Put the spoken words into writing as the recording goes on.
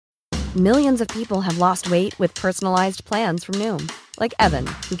Millions of people have lost weight with personalized plans from Noom. Like Evan,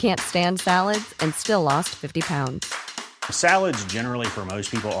 who can't stand salads and still lost 50 pounds. Salads generally for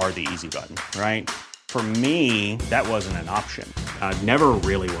most people are the easy button, right? For me, that wasn't an option. I never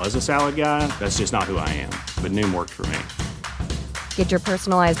really was a salad guy. That's just not who I am. But Noom worked for me. Get your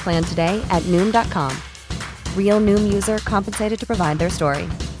personalized plan today at Noom.com. Real Noom user compensated to provide their story.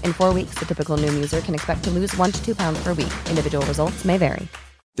 In 4 weeks, the typical Noom user can expect to lose 1 to 2 pounds per week. Individual results may vary.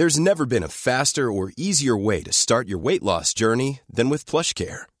 There's never been a faster or easier way to start your weight loss journey than with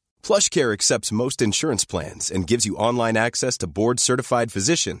PlushCare. PlushCare accepts most insurance plans and gives you online access to board-certified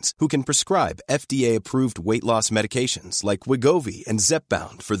physicians who can prescribe FDA-approved weight loss medications like Wegovy and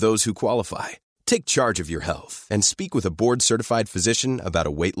Zepbound for those who qualify. Take charge of your health and speak with a board-certified physician about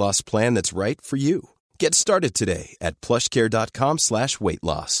a weight loss plan that's right for you. Get started today at plushcare.com/weight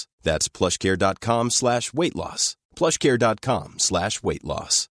loss. That's plushcare.com/weight loss. plushcare.com/weight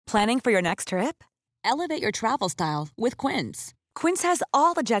loss. Planning for your next trip? Elevate your travel style with Quince. Quince has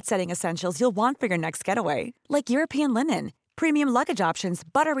all the jet-setting essentials you'll want for your next getaway, like European linen, premium luggage options,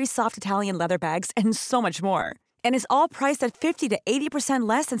 buttery soft Italian leather bags, and so much more. And is all priced at 50 to 80%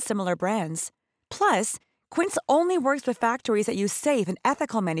 less than similar brands. Plus, Quince only works with factories that use safe and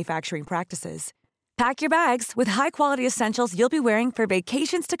ethical manufacturing practices. Pack your bags with high-quality essentials you'll be wearing for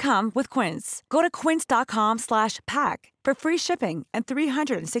vacations to come with Quince. Go to quince.com/pack for free shipping and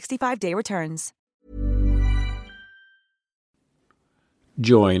 365-day returns.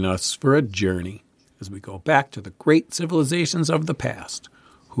 Join us for a journey as we go back to the great civilizations of the past.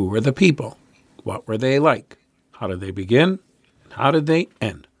 Who were the people? What were they like? How did they begin? And how did they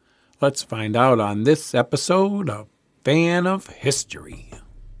end? Let's find out on this episode of Fan of History.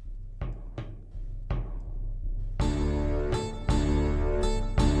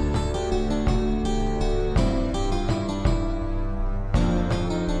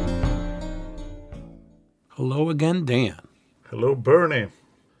 Hello again, Dan. Hello, Bernie.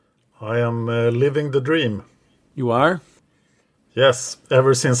 I am living the dream. You are? Yes,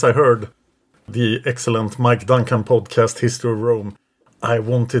 ever since I heard the excellent Mike Duncan podcast, History of Rome, I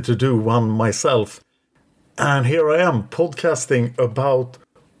wanted to do one myself. And here I am, podcasting about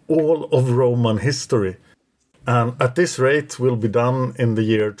all of Roman history. And at this rate, we'll be done in the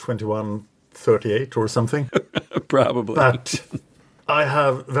year 2138 or something. Probably. But I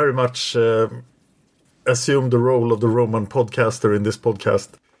have very much assumed the role of the Roman podcaster in this podcast.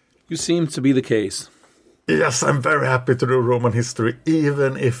 You seem to be the case. Yes, I'm very happy to do Roman history,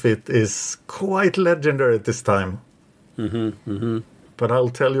 even if it is quite legendary at this time. But I'll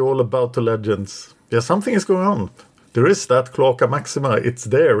tell you all about the legends. Yeah, something is going on. There is that Cloaca Maxima. It's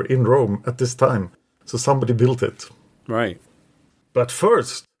there in Rome at this time. So somebody built it. Right. But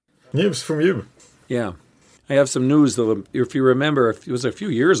first, news from you. Yeah. I have some news. If you remember, it was a few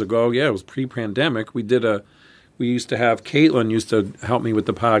years ago. Yeah, it was pre-pandemic. We used to have Caitlin used to help me with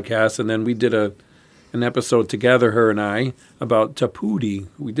the podcast, and then we did an episode together, her and I, about Tapudi.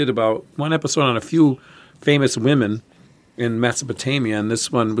 We did about one episode on a few famous women in Mesopotamia, and this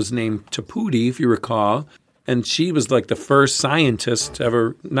one was named Tapudi, if you recall. And she was like the first scientist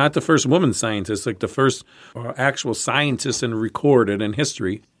ever, not the first woman scientist, like the first actual scientist and recorded in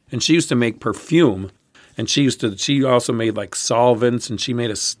history. And she used to make perfume. And she also made like solvents, and she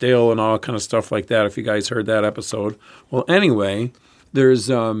made a still and all kind of stuff like that, if you guys heard that episode. Well, anyway, there's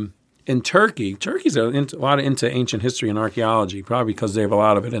in Turkey's a lot into ancient history and archaeology, probably because they have a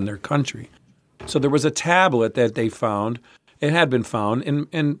lot of it in their country. So there was a tablet that they found. It had been found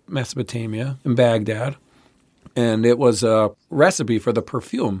in Mesopotamia, in Baghdad, and it was a recipe for the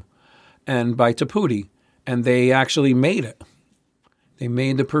perfume, and by Tapudi, and they actually made it. They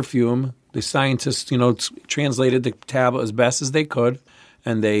made the perfume. The scientists, translated the tablet as best as they could,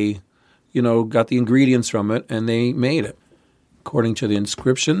 and they, got the ingredients from it, and they made it. According to the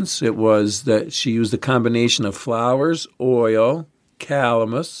inscriptions, it was that she used a combination of flowers, oil,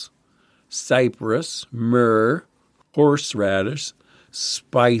 calamus, cypress, myrrh, horseradish,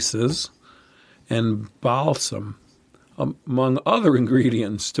 spices, and balsam, among other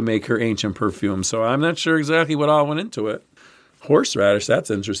ingredients to make her ancient perfume. So I'm not sure exactly what all went into it. Horseradish, that's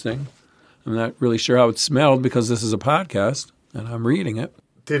interesting. I'm not really sure how it smelled because this is a podcast and I'm reading it.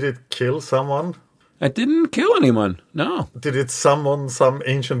 Did it kill someone? It didn't kill anyone, no. Did it summon some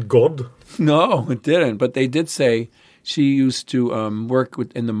ancient god? No, it didn't. But they did say she used to work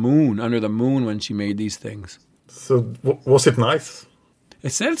in the moon, under the moon when she made these things. So was it nice?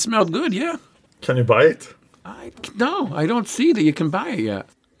 It said it smelled good, yeah. Can you buy it? No, I don't see that you can buy it yet.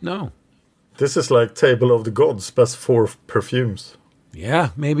 No. This is like Table of the Gods, best 4 perfumes. Yeah,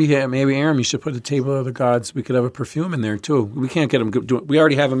 maybe Aram, you should put a Table of the Gods. We could have a perfume in there too. We can't get him doing. We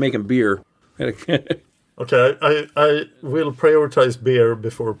already have him making beer. Okay, I will prioritize beer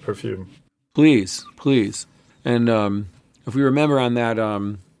before perfume. Please. And if we remember on that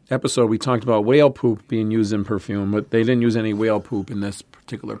episode, we talked about whale poop being used in perfume, but they didn't use any whale poop in this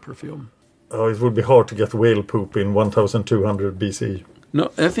particular perfume. Oh, it would be hard to get whale poop in 1200 BC. No,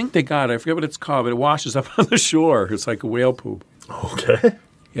 I think they got it. I forget what it's called, but it washes up on the shore. It's like a whale poop. Okay.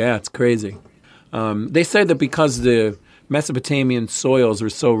 Yeah, it's crazy. They said that because the Mesopotamian soils were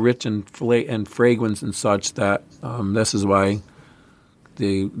so rich in fragrance and such that this is why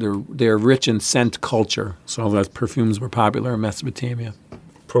they're rich in scent culture. So that perfumes were popular in Mesopotamia.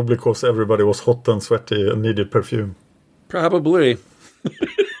 Probably because everybody was hot and sweaty and needed perfume. Probably.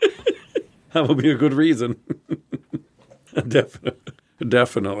 That would be a good reason.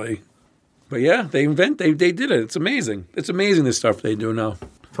 Definitely. But yeah, they did it. It's amazing. It's amazing the stuff they do now.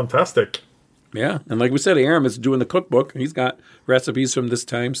 Fantastic. Yeah, and like we said, Aram is doing the cookbook. He's got recipes from this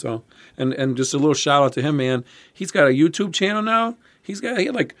time. So, and just a little shout out to him, man. He's got a YouTube channel now. He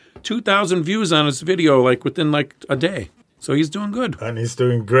had like 2,000 views on his video like within like a day. So he's doing good. And he's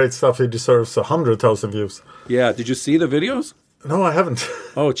doing great stuff. He deserves 100,000 views. Yeah, did you see the videos? No, I haven't.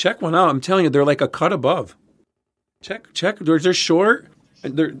 Oh, check one out. I'm telling you, they're like a cut above. Check. They're short.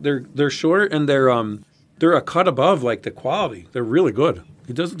 They're short and they're a cut above like the quality. They're really good.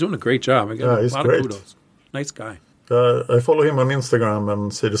 He's doing a great job. I got a lot of kudos. Nice guy. I follow him on Instagram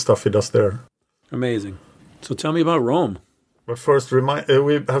and see the stuff he does there. Amazing. So tell me about Rome. But first, we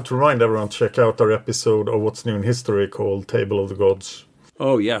have to remind everyone to check out our episode of What's New in History called Table of the Gods.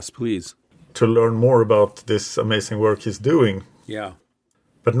 Oh, yes, please. To learn more about this amazing work he's doing. Yeah.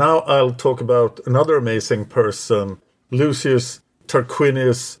 But now I'll talk about another amazing person, Lucius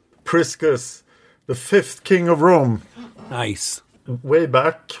Tarquinius Priscus, the 5th king of Rome. Nice. Way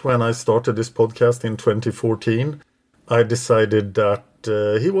back when I started this podcast in 2014, I decided that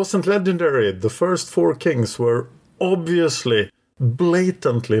he wasn't legendary. The first 4 kings were obviously,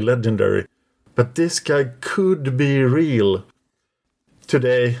 blatantly legendary. But this guy could be real.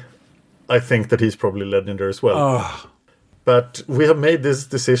 Today, I think that he's probably legendary as well. Oh. But we have made this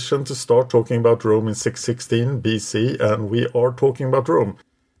decision to start talking about Rome in 616 BC, and we are talking about Rome.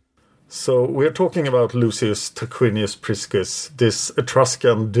 So we're talking about Lucius Tarquinius Priscus, this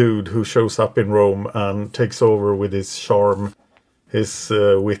Etruscan dude who shows up in Rome and takes over with his charm, his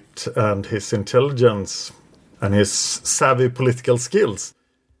wit, and his intelligence, and his savvy political skills.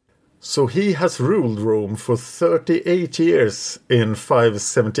 So he has ruled Rome for 38 years in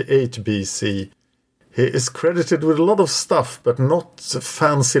 578 BC. He is credited with a lot of stuff, but not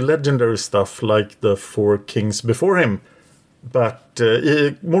fancy legendary stuff like the 4 kings before him. But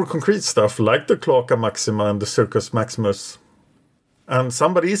more concrete stuff like the Cloaca Maxima and the Circus Maximus. And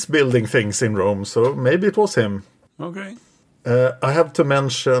somebody is building things in Rome, so maybe it was him. Okay. I have to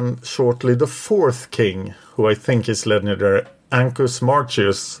mention shortly the 4th king, who I think is legendary, Ancus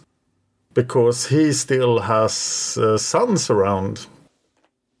Marcius, because he still has sons around.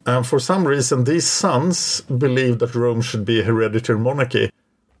 And for some reason, these sons believe that Rome should be a hereditary monarchy,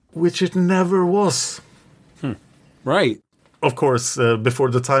 which it never was. Right. Of course,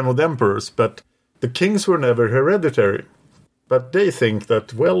 before the time of the emperors, but the kings were never hereditary. But they think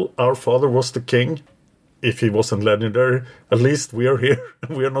that, well, our father was the king. If he wasn't legendary, at least we are here.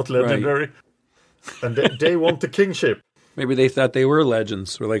 We are not legendary. Right. And they want the kingship. Maybe they thought they were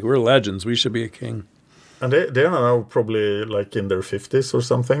legends. We're legends. We should be a king. And they are now probably like in their 50s or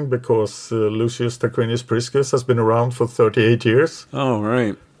something, because Lucius Tarquinius Priscus has been around for 38 years. Oh,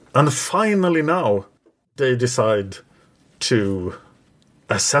 right. And finally now, they decide to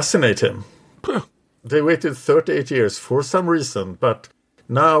assassinate him. They waited 38 years for some reason, but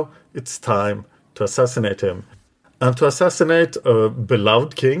now it's time to assassinate him. And to assassinate a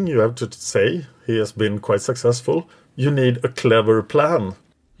beloved king, you have to say, he has been quite successful, you need a clever plan.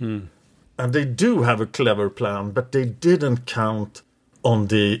 And they do have a clever plan, but they didn't count on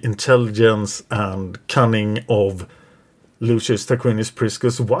the intelligence and cunning of Lucius Tarquinius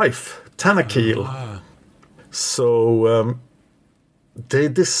Priscus' wife, Tanakiel. So they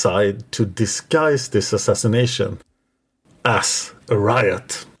decide to disguise this assassination as a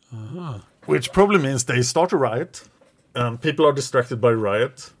riot. Which probably means they start a riot, and people are distracted by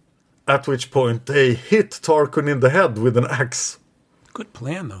riot, at which point they hit Tarquin in the head with an axe. Good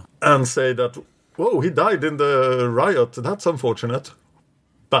plan, though. And say that, whoa, he died in the riot. That's unfortunate.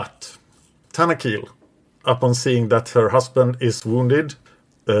 But Tanakiel, upon seeing that her husband is wounded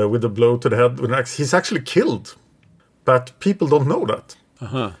with a blow to the head with an axe, he's actually killed. But people don't know that.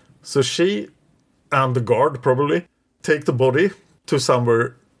 So she and the guard probably take the body to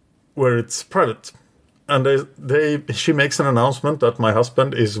somewhere where it's private. And she makes an announcement that my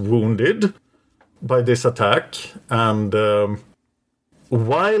husband is wounded by this attack. And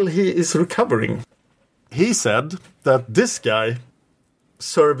while he is recovering, he said that this guy,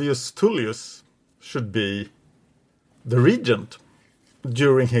 Servius Tullius, should be the regent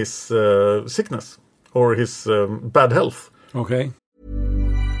during his sickness or his bad health. Okay.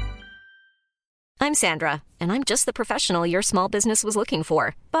 I'm Sandra, and I'm just the professional your small business was looking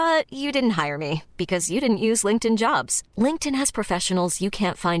for. But you didn't hire me because you didn't use LinkedIn Jobs. LinkedIn has professionals you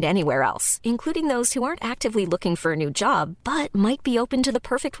can't find anywhere else, including those who aren't actively looking for a new job, but might be open to the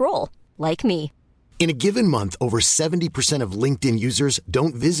perfect role, like me. In a given month, over 70% of LinkedIn users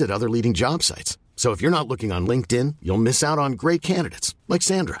don't visit other leading job sites. So if you're not looking on LinkedIn, you'll miss out on great candidates like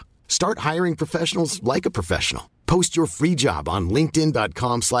Sandra. Start hiring professionals like a professional. Post your free job on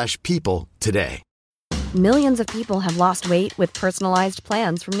linkedin.com/people today. Millions of people have lost weight with personalized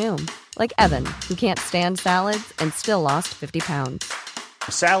plans from Noom. Like Evan, who can't stand salads and still lost 50 pounds.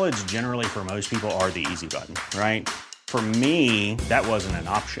 Salads generally for most people are the easy button, right? For me, that wasn't an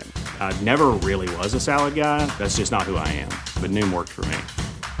option. I never really was a salad guy. That's just not who I am. But Noom worked for me.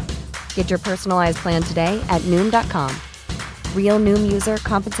 Get your personalized plan today at Noom.com. Real Noom user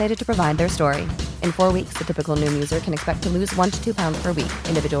compensated to provide their story. In 4 weeks, the typical Noom user can expect to lose 1 to 2 pounds per week.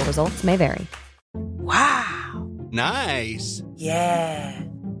 Individual results may vary. Wow. Nice. Yeah.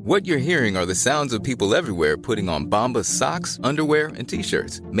 What you're hearing are the sounds of people everywhere putting on Bombas socks, underwear, and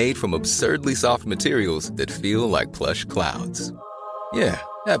T-shirts made from absurdly soft materials that feel like plush clouds. Yeah,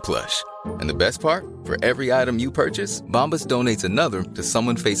 that plush. And the best part? For every item you purchase, Bombas donates another to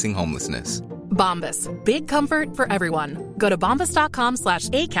someone facing homelessness. Bombas. Big comfort for everyone. Go to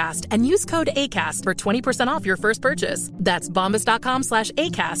bombas.com/ACAST and use code ACAST for 20% off your first purchase. That's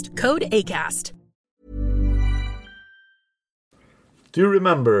bombas.com/ACAST. Code ACAST. Do you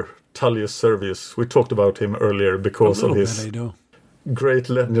remember Tullius Servius? We talked about him earlier because of his great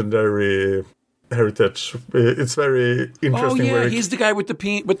legendary heritage. It's very interesting. Oh yeah, he's the guy with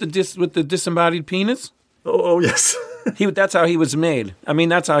the disembodied penis. Oh yes. That's how he was made. I mean,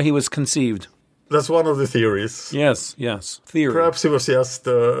 that's how he was conceived. That's one of the theories. Yes. Theory. Perhaps he was just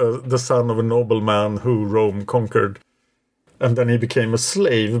the son of a nobleman who Rome conquered. And then he became a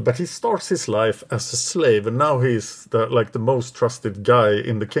slave, but he starts his life as a slave. And now he's the most trusted guy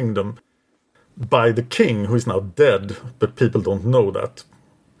in the kingdom by the king, who is now dead. But people don't know that.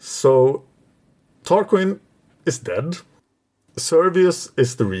 So Tarquin is dead. Servius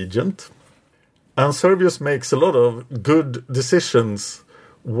is the regent. And Servius makes a lot of good decisions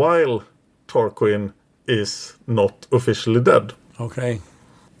while Tarquin is not officially dead. Okay.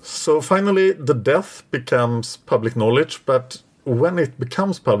 So finally, the death becomes public knowledge, but when it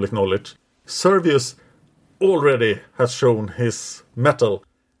becomes public knowledge, Servius already has shown his mettle,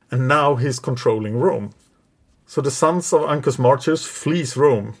 and now he's controlling Rome. So the sons of Ancus Marcius flees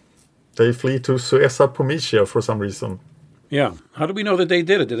Rome. They flee to Suessa Pomicia for some reason. Yeah. How do we know that they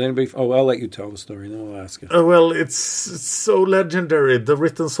did it? Did anybody... Oh, I'll let you tell the story, then we'll ask you. Well, it's so legendary. The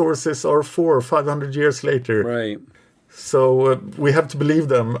written sources are 400 or 500 years later. Right. So we have to believe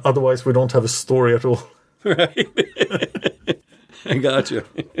them, otherwise we don't have a story at all. Right. I got you.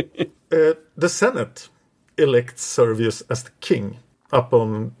 The Senate elects Servius as the king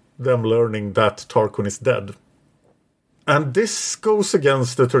upon them learning that Tarquin is dead. And this goes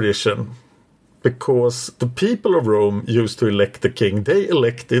against the tradition, because the people of Rome used to elect the king. They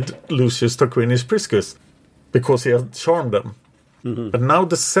elected Lucius Tarquinius Priscus because he had charmed them. Mm-hmm. But now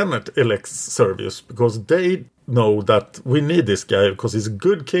the Senate elects Servius because they know that we need this guy because he's a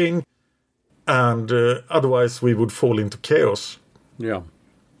good king, and otherwise we would fall into chaos. Yeah.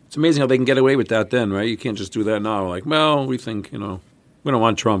 It's amazing how they can get away with that then, right? You can't just do that now. Like, well, we think, we don't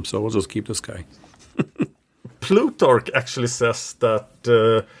want Trump, so we'll just keep this guy. Plutarch actually says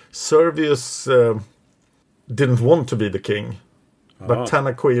that Servius didn't want to be the king, but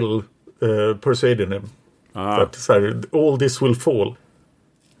Tanaquil persuaded him that all this will fall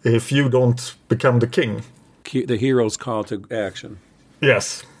if you don't become the king. The hero's call to action.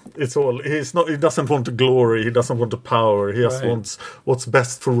 Yes, it's all. He doesn't want the glory. He doesn't want the power. He just wants what's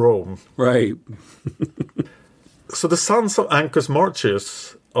best for Rome. Right. So the sons of Ancus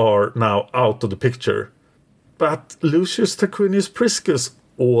Marcius are now out of the picture. But Lucius Tarquinius Priscus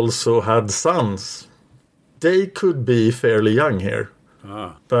also had sons. They could be fairly young here.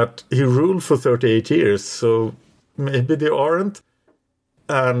 But he ruled for 38 years, so maybe they aren't.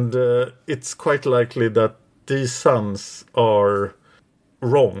 And it's quite likely that these sons are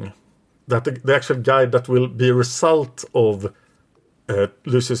wrong. That the actual guy that will be a result of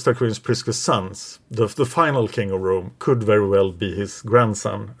Lucius Tarquinius Priscus' sons, the final king of Rome, could very well be his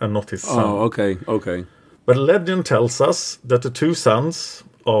grandson and not his son. Oh, okay. But legend tells us that the two sons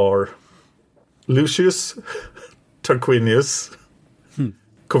are Lucius Tarquinius.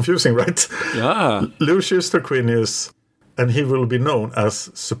 Confusing, right? Yeah. Lucius Tarquinius, and he will be known as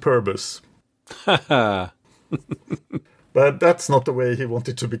Superbus. But that's not the way he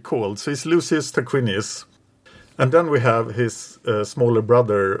wanted to be called. So he's Lucius Tarquinius. And then we have his smaller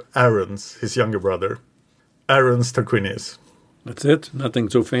brother, Arruns, his younger brother, Arruns Tarquinius. That's it? Nothing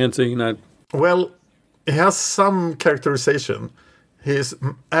so fancy? Well, he has some characterization.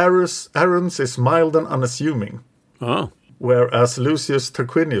 Arruns is mild and unassuming. Oh. Whereas Lucius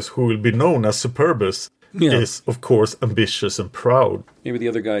Tarquinius, who will be known as Superbus, is, of course, ambitious and proud. Maybe the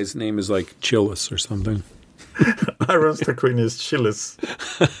other guy's name is like Chillis or something. Arruns Tarquinius Chillis.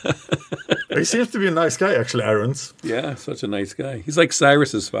 He seems to be a nice guy, actually, Arruns. Yeah, such a nice guy. He's like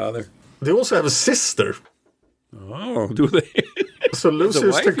Cyrus's father. They also have a sister. Oh, do they? So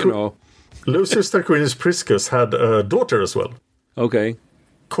Lucius Tarquinius Priscus had a daughter as well. Okay.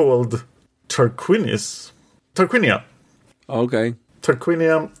 Called Tarquinia. Okay.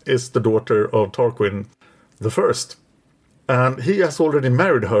 Tarquinia is the daughter of Tarquin the First. And he has already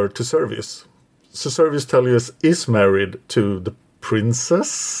married her to Servius. So Servius Tullius is married to the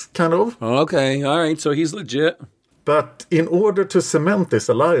princess, kind of. Okay, all right, so he's legit. But in order to cement this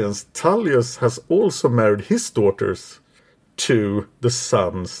alliance, Tullius has also married his daughters to the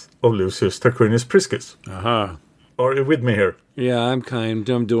sons of Lucius Tarquinius Priscus. Aha. Are you with me here? Yeah, I'm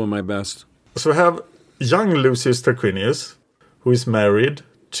doing my best. So we have young Lucius Tarquinius, who is married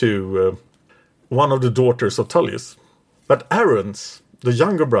to one of the daughters of Tullius. But Arruns, the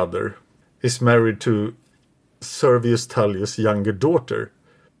younger brother, is married to Servius Tullius' younger daughter,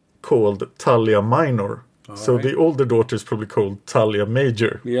 called Tullia Minor. So the older daughter is probably called Tullia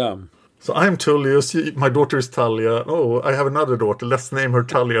Major. Yeah. So I'm Tullius, my daughter is Tullia. Oh, I have another daughter. Let's name her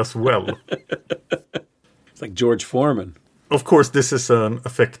Tullia as well. It's like George Foreman. Of course, this is an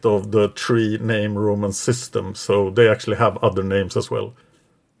effect of the three-name Roman system, so they actually have other names as well.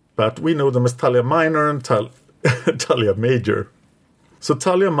 But we know them as Tullia Minor and Tullia Major. So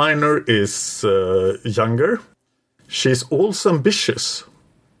Tullia Minor is younger. She's also ambitious.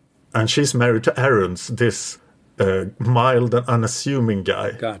 And she's married to Arruns, this mild and unassuming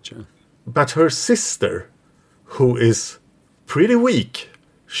guy. Gotcha. But her sister, who is pretty weak,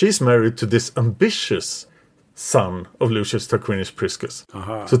 she's married to this ambitious son of Lucius Tarquinius Priscus.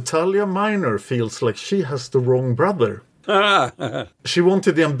 Aha. So Tullia Minor feels like she has the wrong brother. She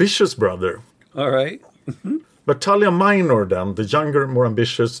wanted the ambitious brother. All right. But Tullia Minor then, the younger, more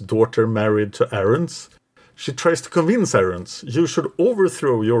ambitious daughter married to Arruns, she tries to convince Arruns, you should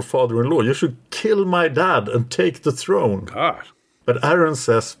overthrow your father-in-law. You should kill my dad and take the throne. God. But Arruns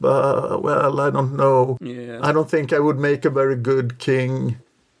says, well, I don't know. Yeah. I don't think I would make a very good king.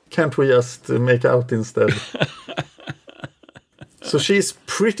 Can't we just make out instead? So she's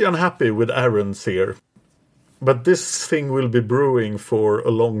pretty unhappy with Arruns here. But this thing will be brewing for a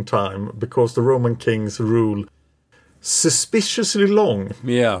long time because the Roman kings rule suspiciously long.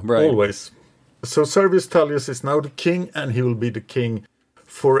 Yeah, right. Always. So Servius Tullius is now the king, and he will be the king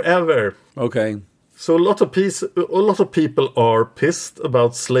forever. Okay. So a lot of people are pissed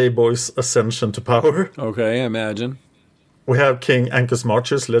about Slayboy's ascension to power. Okay, I imagine. We have King Ancus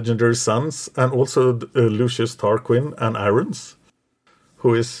Marcius' legendary sons, and also Lucius Tarquin and Arruns,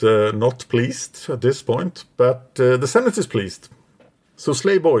 who is not pleased at this point, but the Senate is pleased. So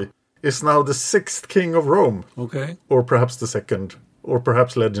Slayboy is now the 6th king of Rome. Okay. Or perhaps the 2nd, or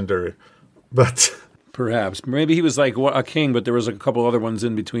perhaps legendary. But perhaps. Maybe he was like a king, but there was a couple other ones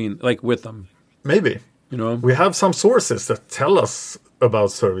in between, like with them. Maybe. You know? We have some sources that tell us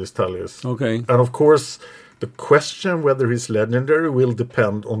about Servius Tullius. Okay. And of course, the question whether he's legendary will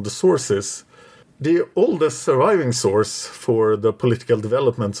depend on the sources. The oldest surviving source for the political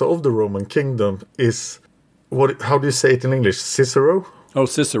developments of the Roman kingdom is, how do you say it in English? Cicero? Oh,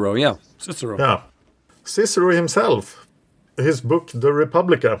 Cicero, yeah. Cicero. Yeah. Cicero himself. His book, De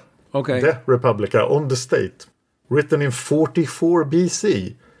Republica. Okay. De Republica, on the state. Written in 44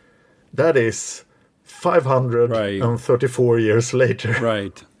 BC. That is 534 years later.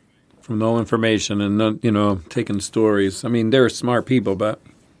 Right. From no information and, taking stories. I mean, they're smart people, but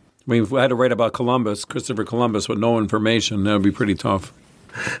if we had to write about Christopher Columbus, with no information, that would be pretty tough.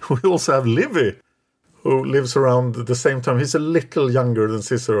 We also have Livy, who lives around the same time. He's a little younger than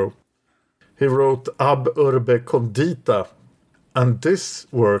Cicero. He wrote Ab Urbe Condita, and this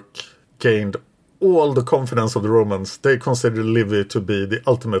work gained all the confidence of the Romans. They considered Livy to be the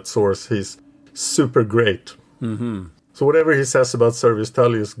ultimate source. He's super great. Mm-hmm. So So whatever he says about Servius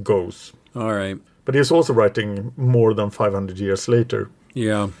Tullius goes. All right. But he's also writing more than 500 years later.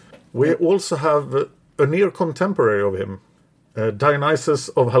 Yeah. We also have a near contemporary of him, Dionysius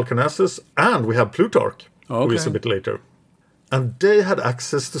of Halicarnassus, and we have Plutarch, who is a bit later. And they had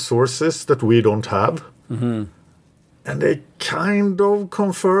access to sources that we don't have. Mm-hmm. And they kind of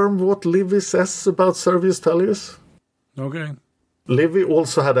confirm what Livy says about Servius Tullius. Okay. Livy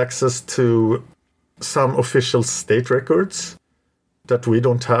also had access to some official state records that we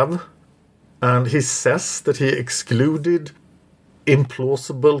don't have. And he says that he excluded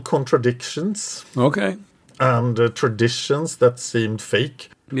implausible contradictions. Okay. And traditions that seemed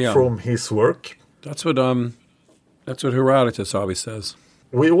fake from his work. That's what Herodotus always says.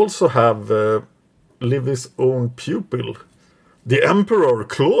 We also have Livy's own pupil, the Emperor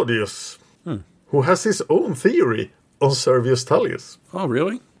Claudius, who has his own theory on Servius Tullius. Oh,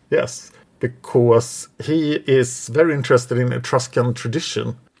 really? Yes, because he is very interested in Etruscan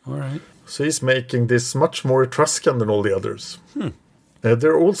tradition. All right. So he's making this much more Etruscan than all the others.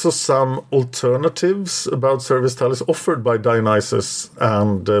 There are also some alternatives about Servius Tullius offered by Dionysius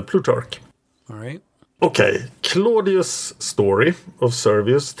and Plutarch. All right. Okay, Claudius' story of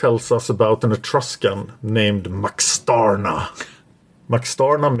Servius tells us about an Etruscan named Maxtarna.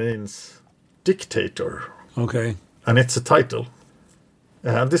 Maxtarna means dictator. Okay. And it's a title.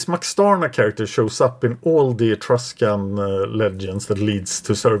 And this Maxtarna character shows up in all the Etruscan legends that leads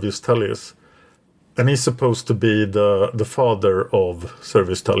to Servius Tullius. And he's supposed to be the father of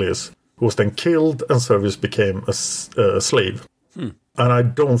Servius Tullius, who was then killed and Servius became a slave. And I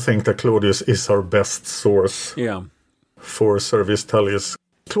don't think that Claudius is our best source for Servius Tullius.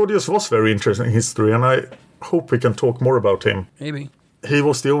 Claudius was very interesting in history, and I hope we can talk more about him. Maybe. He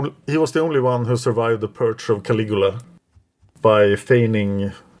was the only one who survived the purge of Caligula by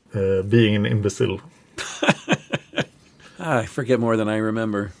feigning being an imbecile. I forget more than I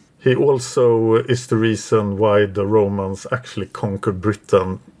remember. He also is the reason why the Romans actually conquered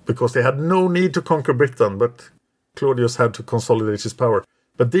Britain, because they had no need to conquer Britain, but Claudius had to consolidate his power.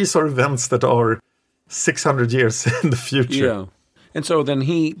 But these are events that are 600 years in the future. Yeah. And so then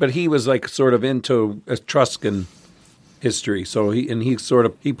he was like sort of into Etruscan history. So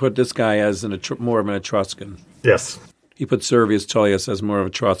he put this guy as more of an Etruscan. Yes. He put Servius Tullius as more of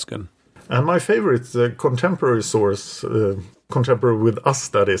an Etruscan. And my favorite contemporary source, contemporary with us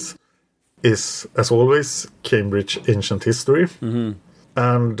that is as always, Cambridge Ancient History. Mm-hmm.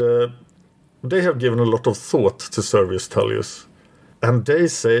 And they have given a lot of thought to Servius Tullius. And they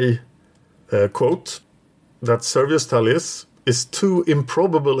say, quote, that Servius Tullius is too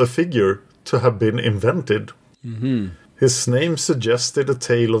improbable a figure to have been invented. Mm-hmm. His name suggested a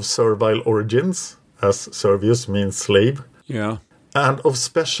tale of servile origins, as Servius means slave, and of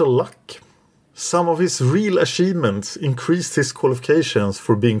special luck. Some of his real achievements increased his qualifications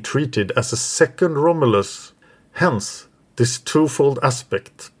for being treated as a second Romulus. Hence, this twofold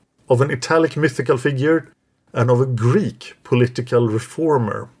aspect of an Italic mythical figure and of a Greek political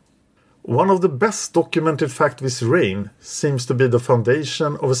reformer. One of the best documented facts of his reign seems to be the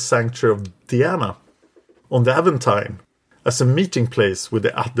foundation of a sanctuary of Diana on the Aventine as a meeting place with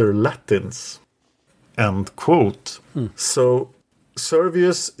the other Latins. End quote. So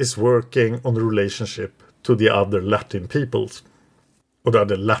Servius is working on the relationship to the other Latin peoples, or the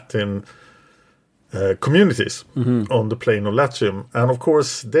other Latin communities on the plain of Latium. And of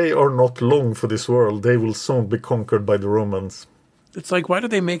course, they are not long for this world. They will soon be conquered by the Romans. It's like, why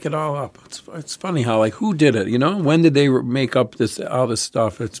did they make it all up? It's funny how, like, who did it, you know? When did they make up all this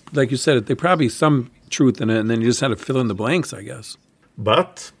stuff? It's like you said, they probably some truth in it, and then you just had to fill in the blanks, I guess.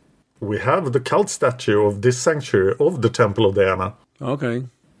 But we have the cult statue of this sanctuary of the Temple of Diana. Okay.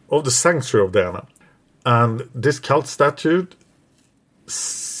 Of the sanctuary of Diana. And this cult statue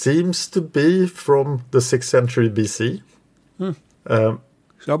seems to be from the 6th century BC.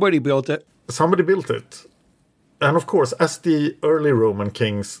 Somebody built it. Somebody built it. And of course, as the early Roman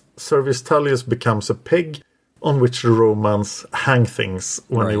kings, Servius Tullius becomes a peg on which the Romans hang things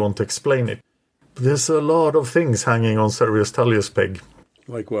when they want to explain it. But there's a lot of things hanging on Servius Tullius' peg.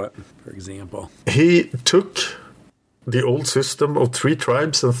 Like what, for example? He took the old system of 3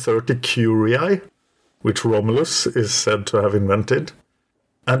 tribes and 30 curiae, which Romulus is said to have invented,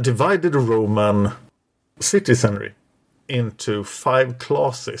 and divided the Roman citizenry into 5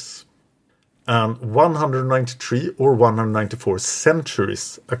 classes and 193 or 194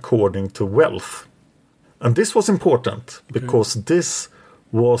 centuries according to wealth. And this was important because this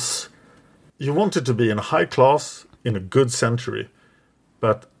was, you wanted to be in a high class in a good century,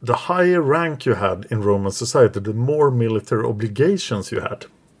 but the higher rank you had in Roman society, the more military obligations you had.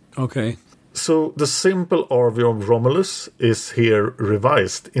 Okay. So the simple army of Romulus is here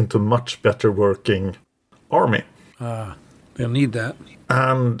revised into much better working army. They'll need that.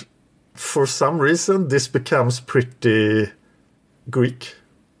 And for some reason, this becomes pretty Greek.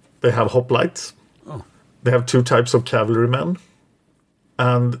 They have hoplites. Oh. They have 2 types of cavalrymen.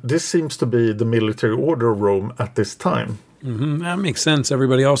 And this seems to be the military order of Rome at this time. Mm-hmm. That makes sense.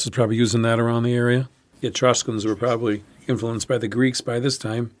 Everybody else is probably using that around the area. The Etruscans were probably influenced by the Greeks by this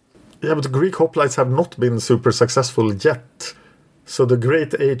time. Yeah, but the Greek hoplites have not been super successful yet. So the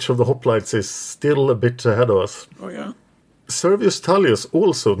great age of the hoplites is still a bit ahead of us. Oh, yeah. Servius Tullius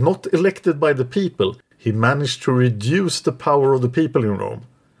also, not elected by the people, he managed to reduce the power of the people in Rome.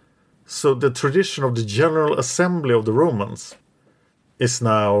 So the tradition of the General Assembly of the Romans is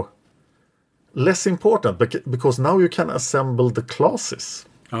now less important, because now you can assemble the classes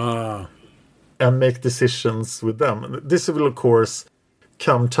and make decisions with them. This will, of course,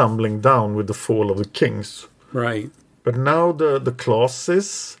 come tumbling down with the fall of the kings. Right. But now the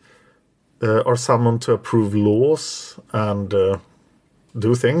classes are summoned to approve laws and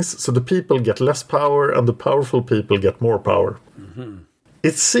do things. So the people get less power and the powerful people get more power. Mm-hmm.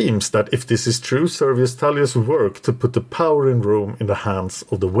 It seems that if this is true, Servius Tullius worked to put the power in Rome in the hands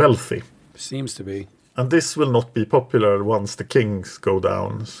of the wealthy. Seems to be. And this will not be popular once the kings go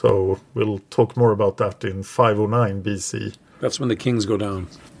down. So we'll talk more about that in 509 BC. That's when the kings go down.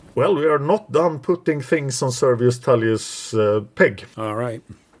 Well, we are not done putting things on Servius Tullius' peg. All right.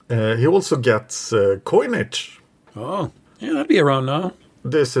 He also gets coinage. Oh, yeah, that'd be around now.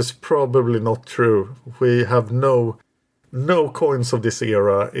 This is probably not true. We have no coins of this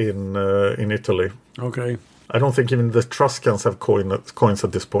era in Italy. Okay. I don't think even the Etruscans have coins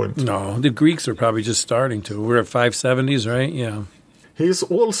at this point. No, the Greeks are probably just starting to. We're at 570s, right? Yeah. He is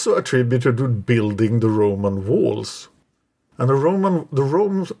also attributed to building the Roman walls. And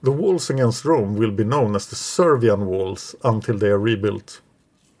the walls against Rome will be known as the Servian walls until they are rebuilt.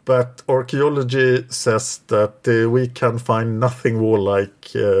 But archaeology says that we can find nothing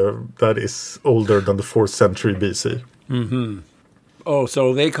wall-like that is older than the 4th century BC. Mm-hmm. Oh,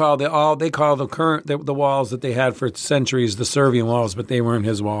 so they call the walls that they had for centuries the Servian walls, but they weren't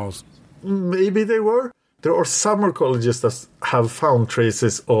his walls. Maybe they were. There are some archaeologists that have found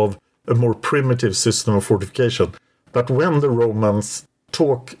traces of a more primitive system of fortification. But when the Romans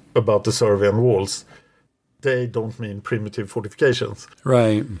talk about the Servian walls, they don't mean primitive fortifications.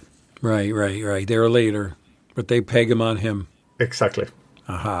 Right. They were later, but they peg them on him. Exactly.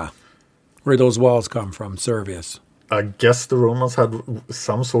 Aha. Where those walls come from, Servius? I guess the Romans had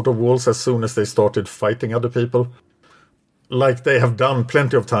some sort of walls as soon as they started fighting other people. Like they have done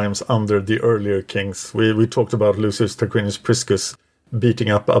plenty of times under the earlier kings. We talked about Lucius Tarquinius Priscus beating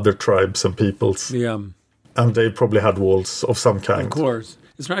up other tribes and peoples. Yeah. And they probably had walls of some kind. Of course.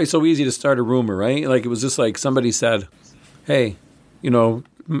 It's probably so easy to start a rumor, right? Like it was just like somebody said, hey,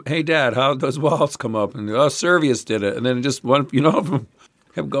 hey, Dad, how did those walls come up? And, Servius did it. And then just one,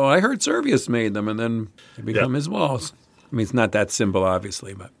 kept going, I heard Servius made them. And then they become his walls. I mean, it's not that simple,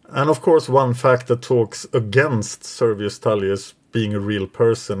 obviously. But And of course, one fact that talks against Servius Tullius being a real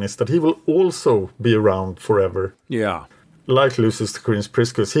person is that he will also be around forever. Yeah. Like Lucius Tarquinius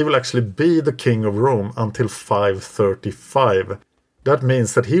Priscus, he will actually be the king of Rome until 535. That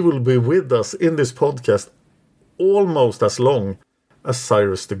means that he will be with us in this podcast almost as long as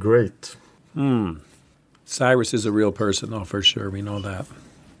Cyrus the Great. Cyrus is a real person, though, for sure. We know that.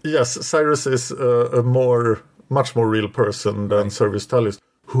 Yes, Cyrus is a much more real person than Servius Tullius,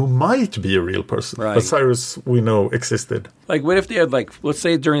 who might be a real person. Right. But Cyrus, we know, existed. Like, what if they had, let's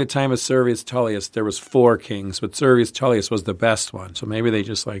say during the time of Servius Tullius, there was 4 kings, but Servius Tullius was the best one. So maybe they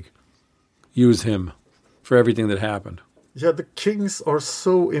just, use him for everything that happened. Yeah, the kings are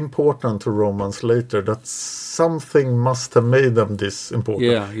so important to Romans later that something must have made them this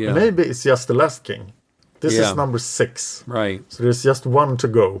important. Yeah. Maybe it's just the last king. This is number 6. Right. So there's just one to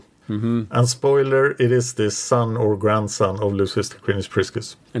go. Mm-hmm. And spoiler, it is the son or grandson of Lucius Tarquinius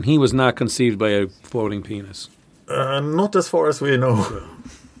Priscus. And he was not conceived by a floating penis. Not as far as we know.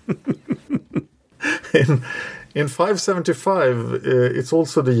 In 575, it's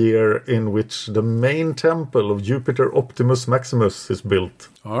also the year in which the main temple of Jupiter Optimus Maximus is built.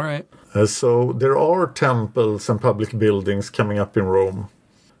 All right. So there are temples and public buildings coming up in Rome.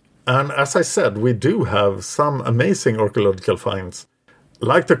 And as I said, we do have some amazing archaeological finds,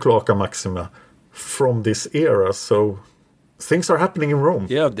 like the Cloaca Maxima, from this era. So things are happening in Rome.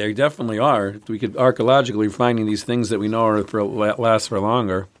 Yeah, they definitely are. We could archaeologically finding these things that we know are last for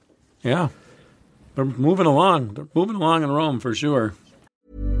longer. Yeah. They're moving along. They're moving along in Rome for sure.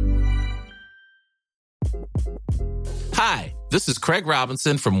 Hi, This is Craig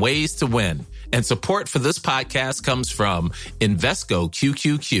Robinson from Ways to Win, and support for this podcast comes from Invesco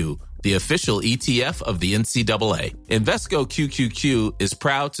QQQ, the official ETF of the NCAA. Invesco QQQ is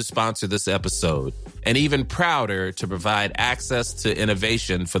proud to sponsor this episode, and even prouder to provide access to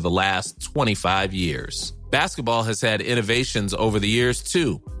innovation for the last 25 years. Basketball has had innovations over the years,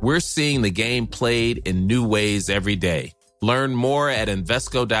 too. We're seeing the game played in new ways every day. Learn more at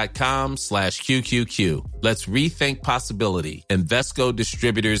Invesco.com/QQQ. Let's rethink possibility. Invesco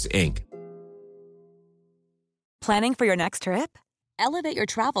Distributors, Inc. Planning for your next trip? Elevate your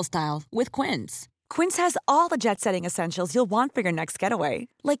travel style with Quince. Quince has all the jet-setting essentials you'll want for your next getaway,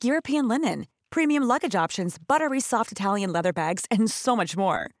 like European linen, premium luggage options, buttery soft Italian leather bags, and so much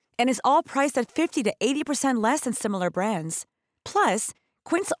more. And is all priced at 50 to 80% less than similar brands. Plus,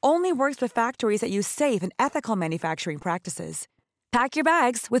 Quince only works with factories that use safe and ethical manufacturing practices. Pack your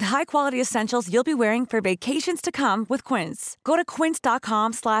bags with high-quality essentials you'll be wearing for vacations to come with Quince. Go to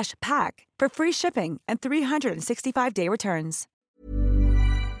quince.com/pack for free shipping and 365-day returns.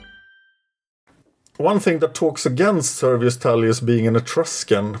 One thing that talks against Servius Tullius being an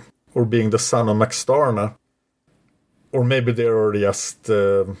Etruscan, or being the son of Maxtarna, or maybe they are just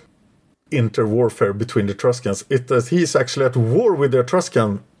inter-warfare between the Etruscans, is that he's actually at war with the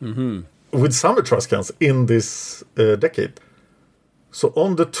Etruscan, with some Etruscans in this decade. So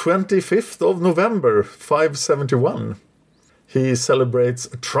on the 25th of November, 571, he celebrates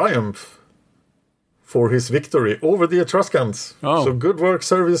a triumph for his victory over the Etruscans. Oh. So good work,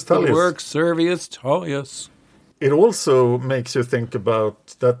 Servius Tullius. Good work, Servius Tullius. It also makes you think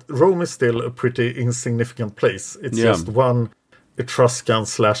about that Rome is still a pretty insignificant place. It's just one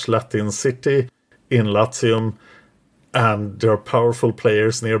Etruscan/Latin city in Latium, and there are powerful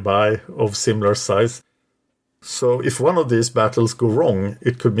players nearby of similar size. So if one of these battles go wrong,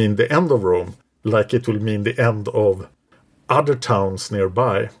 it could mean the end of Rome, like it will mean the end of other towns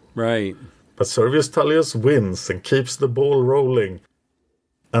nearby. Right. But Servius Tullius wins and keeps the ball rolling.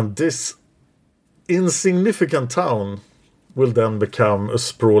 And this insignificant town will then become a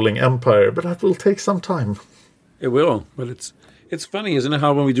sprawling empire, but that will take some time. It will, but it's funny, isn't it,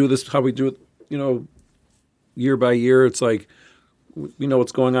 how when we do this, how we do it, year by year, it's like, we know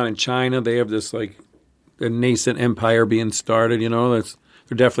what's going on in China. They have this, like, a nascent empire being started, they're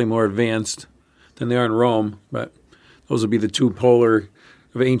definitely more advanced than they are in Rome, but those would be the two polar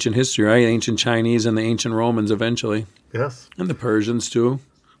of ancient history, right? Ancient Chinese and the ancient Romans eventually. Yes. And the Persians, too.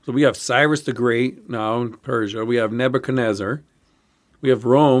 So we have Cyrus the Great now in Persia. We have Nebuchadnezzar. We have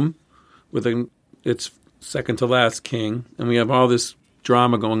Rome with its second to last king. And we have all this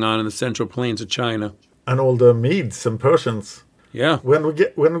drama going on in the central plains of China. And all the Medes and Persians. Yeah. When we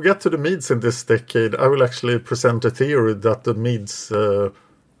get to the Medes in this decade, I will actually present a theory that the Medes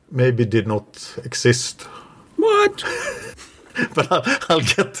maybe did not exist. What? But I'll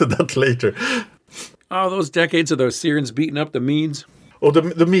get to that later. Oh, those decades of the Assyrians beating up the Medes? Oh,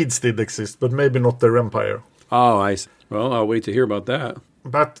 the Medes did exist, but maybe not their empire. Oh, I see. Well, I'll wait to hear about that.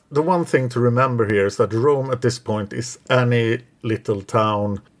 But the one thing to remember here is that Rome at this point is any little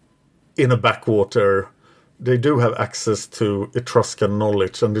town in a backwater. They do have access to Etruscan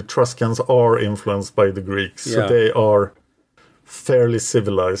knowledge, and the Etruscans are influenced by the Greeks. Yeah. So they are fairly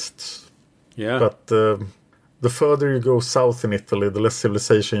civilized. Yeah. But the further you go south in Italy, the less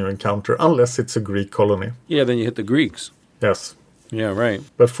civilization you encounter, unless it's a Greek colony. Yeah, then you hit the Greeks. Yes. Yeah, right.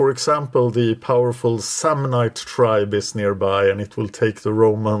 But for example, the powerful Samnite tribe is nearby, and it will take the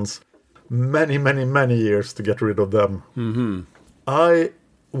Romans many, many, many years to get rid of them. Mm-hmm. I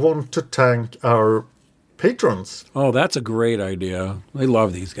want to thank our patrons. Oh, that's a great idea. I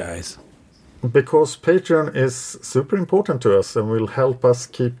love these guys. Because Patreon is super important to us and will help us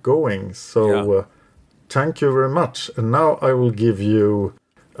keep going. So thank you very much. And now I will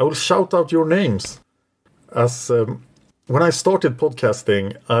shout out your names. As when I started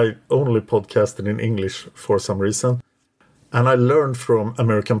podcasting, I only podcasted in English for some reason. And I learned from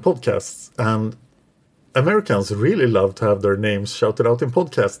American podcasts. And Americans really love to have their names shouted out in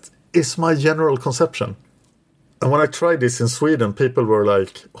podcasts, is my general conception. And when I tried this in Sweden, people were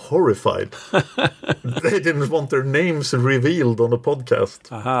like horrified. They didn't want their names revealed on a podcast.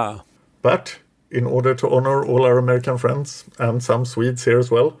 Aha. But in order to honor all our American friends and some Swedes here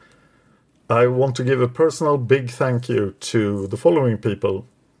as well, I want to give a personal big thank you to the following people.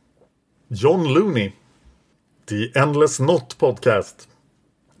 John Looney, The Endless Knot podcast.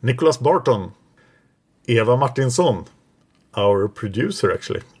 Nicholas Barton. Eva Martinsson, our producer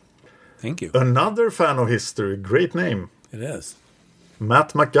actually. Thank you. Another fan of history, great name. It is.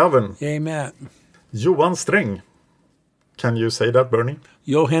 Matt McGovern. Yay, Matt. Johan Sträng. Can you say that, Bernie?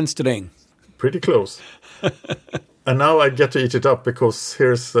 Johan Sträng. Pretty close. And now I get to eat it up because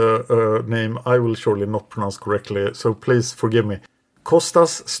here's a name I will surely not pronounce correctly, so please forgive me.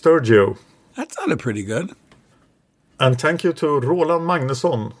 Kostas Sturgio. That sounded pretty good. And thank you to Roland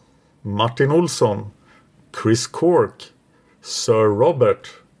Magnusson, Martin Olsson, Chris Cork, Sir Robert,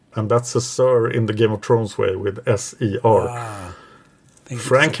 and that's a Sir in the Game of Thrones way with S-E-R.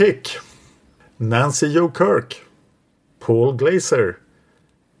 Frank Hick, Nancy Jo Kirk, Paul Glazer,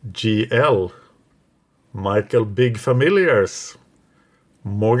 G.L., Michael Big Familiars,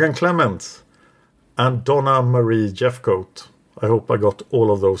 Morgan Clements, and Donna Marie Jeffcoat. I hope I got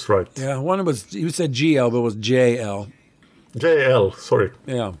all of those right. Yeah, one was, you said GL, but it was JL. JL, sorry.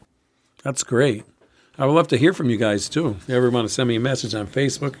 Yeah, that's great. I would love to hear from you guys, too. If you ever want to send me a message on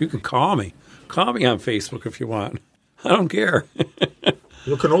Facebook, you can call me. Call me on Facebook if you want. I don't care.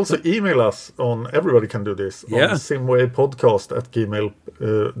 You can also email us on, everybody can do this, on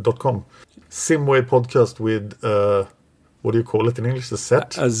simwaypodcast@gmail.com. Simway Podcast with, what do you call it in English? A Z?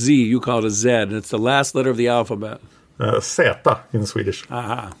 A Z, you call it a Z, and it's the last letter of the alphabet. Z in Swedish.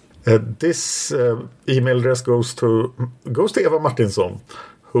 Aha. This email address goes to Eva Martinsson,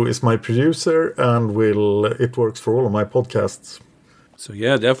 who is my producer, and it works for all of my podcasts. So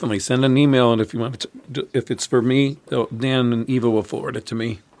yeah, definitely send an email, and if you want if it's for me, Dan and Eva will forward it to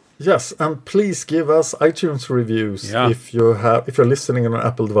me. Yes, and please give us iTunes reviews if you're listening on an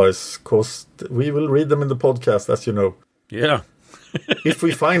Apple device, because we will read them in the podcast, as you know. Yeah. If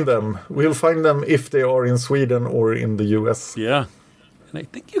we find them, we'll find them if they are in Sweden or in the US. Yeah. And I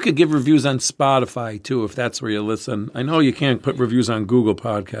think you could give reviews on Spotify, too, if that's where you listen. I know you can't put reviews on Google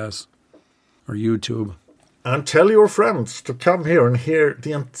Podcasts or YouTube. And tell your friends to come here and hear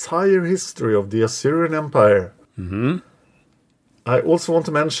the entire history of the Assyrian Empire. Mm-hmm. I also want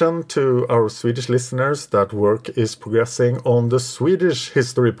to mention to our Swedish listeners that work is progressing on the Swedish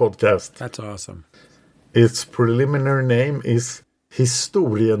History Podcast. That's awesome. Its preliminary name is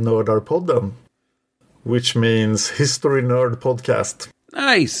Historienördarpodden, which means History Nerd Podcast.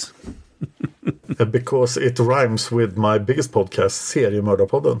 Nice! Because it rhymes with my biggest podcast,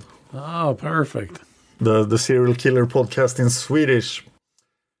 Seriemördarpodden. Oh, perfect. The serial killer podcast in Swedish.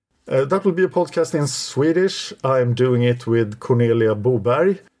 That will be a podcast in Swedish. I'm doing it with Cornelia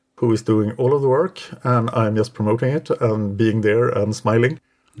Boberg, who is doing all of the work, and I'm just promoting it and being there and smiling.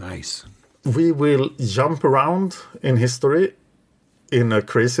 Nice. We will jump around in history in a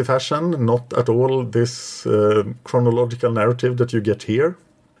crazy fashion, not at all this chronological narrative that you get here.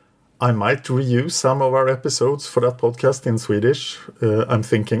 I might reuse some of our episodes for that podcast in Swedish. I'm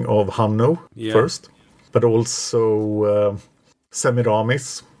thinking of Hanno first, but also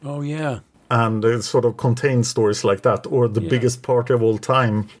Semiramis. Oh, yeah. And sort of contained stories like that, or the biggest party of all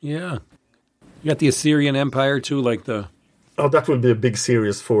time. Yeah. You got the Assyrian Empire, too, like the... Oh, that will be a big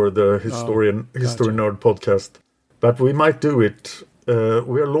series for the History Nerd podcast. But we might do it.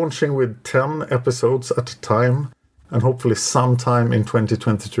 We are launching with 10 episodes at a time, and hopefully sometime in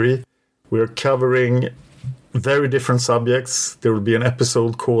 2023. We are covering very different subjects. There will be an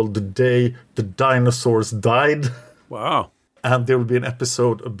episode called The Day the Dinosaurs Died. Wow. And there will be an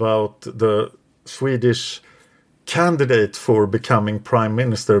episode about the Swedish candidate for becoming Prime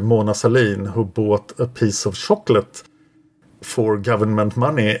Minister, Mona Sahlin, who bought a piece of chocolate for government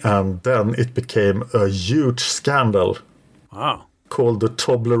money, and then it became a huge scandal. Wow. Called the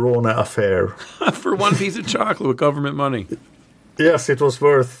Toblerone affair. For one piece of chocolate with government money. Yes, it was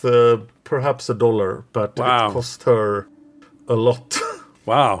worth perhaps $1, but it cost her a lot.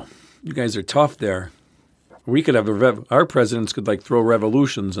 Wow. You guys are tough there. We could have our presidents could throw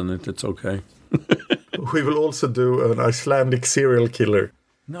revolutions in it. It's okay. We will also do an Icelandic serial killer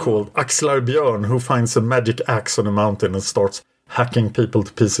called Axlar Björn, who finds a magic axe on a mountain and starts hacking people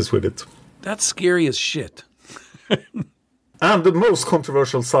to pieces with it. That's scary as shit. And the most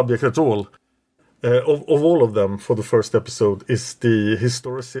controversial subject at all, of all of them for the first episode, is the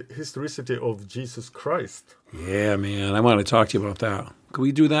historicity of Jesus Christ. Yeah, man. I want to talk to you about that. Can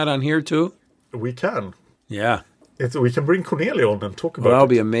we do that on here too? We can. Yeah. We can bring Cornelia on and talk about it. That'll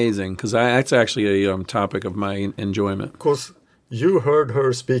be amazing, because that's actually a topic of my enjoyment. Because you heard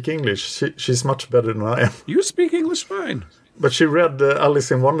her speak English. She's much better than I am. You speak English fine. But she read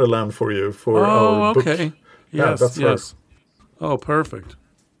Alice in Wonderland for you for our book. Oh, okay. Yeah, that's her. Oh, perfect.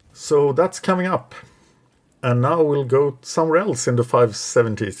 So that's coming up. And now we'll go somewhere else in the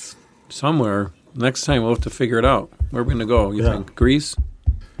 570s. Somewhere. Next time we'll have to figure it out. Where are we going to go? You think Greece?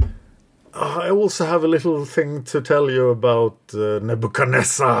 I also have a little thing to tell you about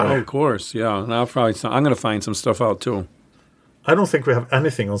Nebuchadnezzar. Oh, of course, yeah. And I'm going to find some stuff out, too. I don't think we have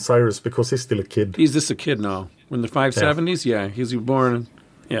anything on Cyrus because he's still a kid. He's just a kid now. In the 570s, he's born.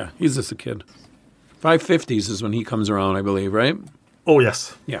 Yeah, he's just a kid. 550s is when he comes around, I believe, right? Oh,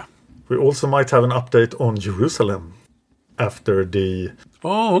 yes. Yeah. We also might have an update on Jerusalem after the...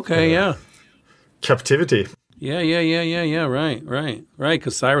 Oh, okay, yeah. Captivity. Yeah. Right.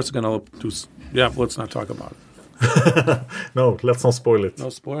 Because Cyrus is going to do... Yeah, let's not talk about it. No, let's not spoil it. No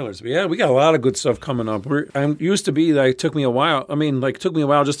spoilers. But yeah, we got a lot of good stuff coming up. I used to be, like, it took me a while. I mean, like, it took me a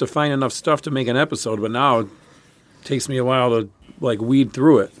while just to find enough stuff to make an episode, but now it takes me a while to, like, weed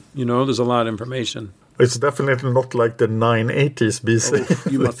through it. You know, there's a lot of information. It's definitely not like the 980s BC. Oh,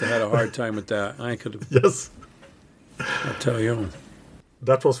 you must have had a hard time with that. I could have. Yes. I'll tell you.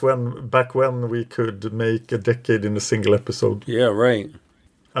 That was back when we could make a decade in a single episode. Yeah, right.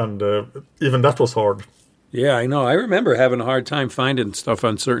 And even that was hard. Yeah, I know. I remember having a hard time finding stuff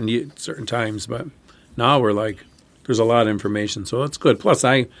on certain times, but now we're like, there's a lot of information, so that's good. Plus,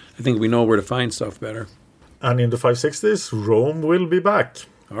 I think we know where to find stuff better. And in the 560s, Rome will be back.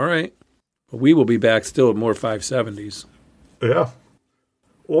 All right. But we will be back still at more 570s. Yeah.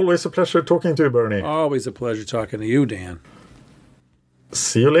 Always a pleasure talking to you, Bernie. Always a pleasure talking to you, Dan.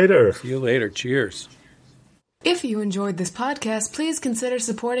 See you later. See you later. Cheers. If you enjoyed this podcast, please consider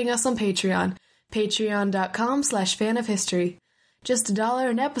supporting us on Patreon. Patreon.com/fanofhistory. Just $1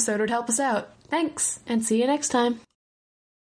 an episode would help us out. Thanks, and see you next time.